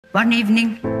One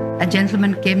evening, a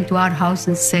gentleman came to our house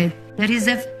and said, "There is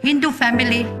a Hindu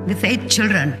family with 8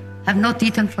 children, have not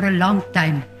eaten for a long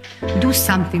time. Do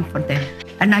something for them."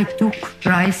 And I took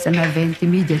rice and I went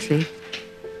immediately.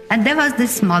 And there was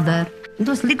this mother,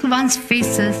 those little ones'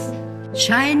 faces,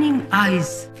 shining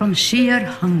eyes from sheer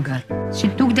hunger. She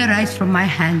took the rice from my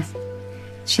hands.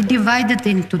 She divided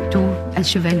into 2 and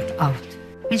she went out.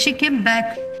 When she came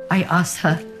back, I asked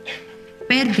her,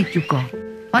 "Where did you go?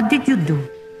 What did you do?"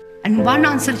 And one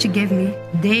answer she gave me,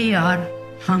 "They are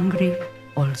hungry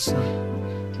also."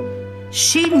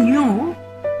 She knew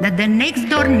that the next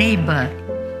door neighbor,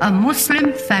 a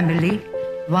Muslim family,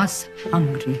 was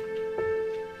hungry.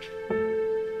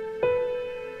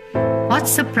 What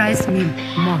surprised me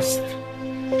most,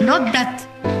 not that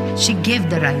she gave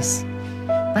the rice,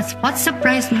 but what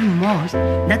surprised me most,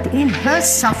 that in her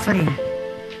suffering,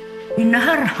 in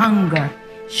her hunger,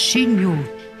 she knew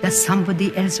that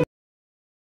somebody else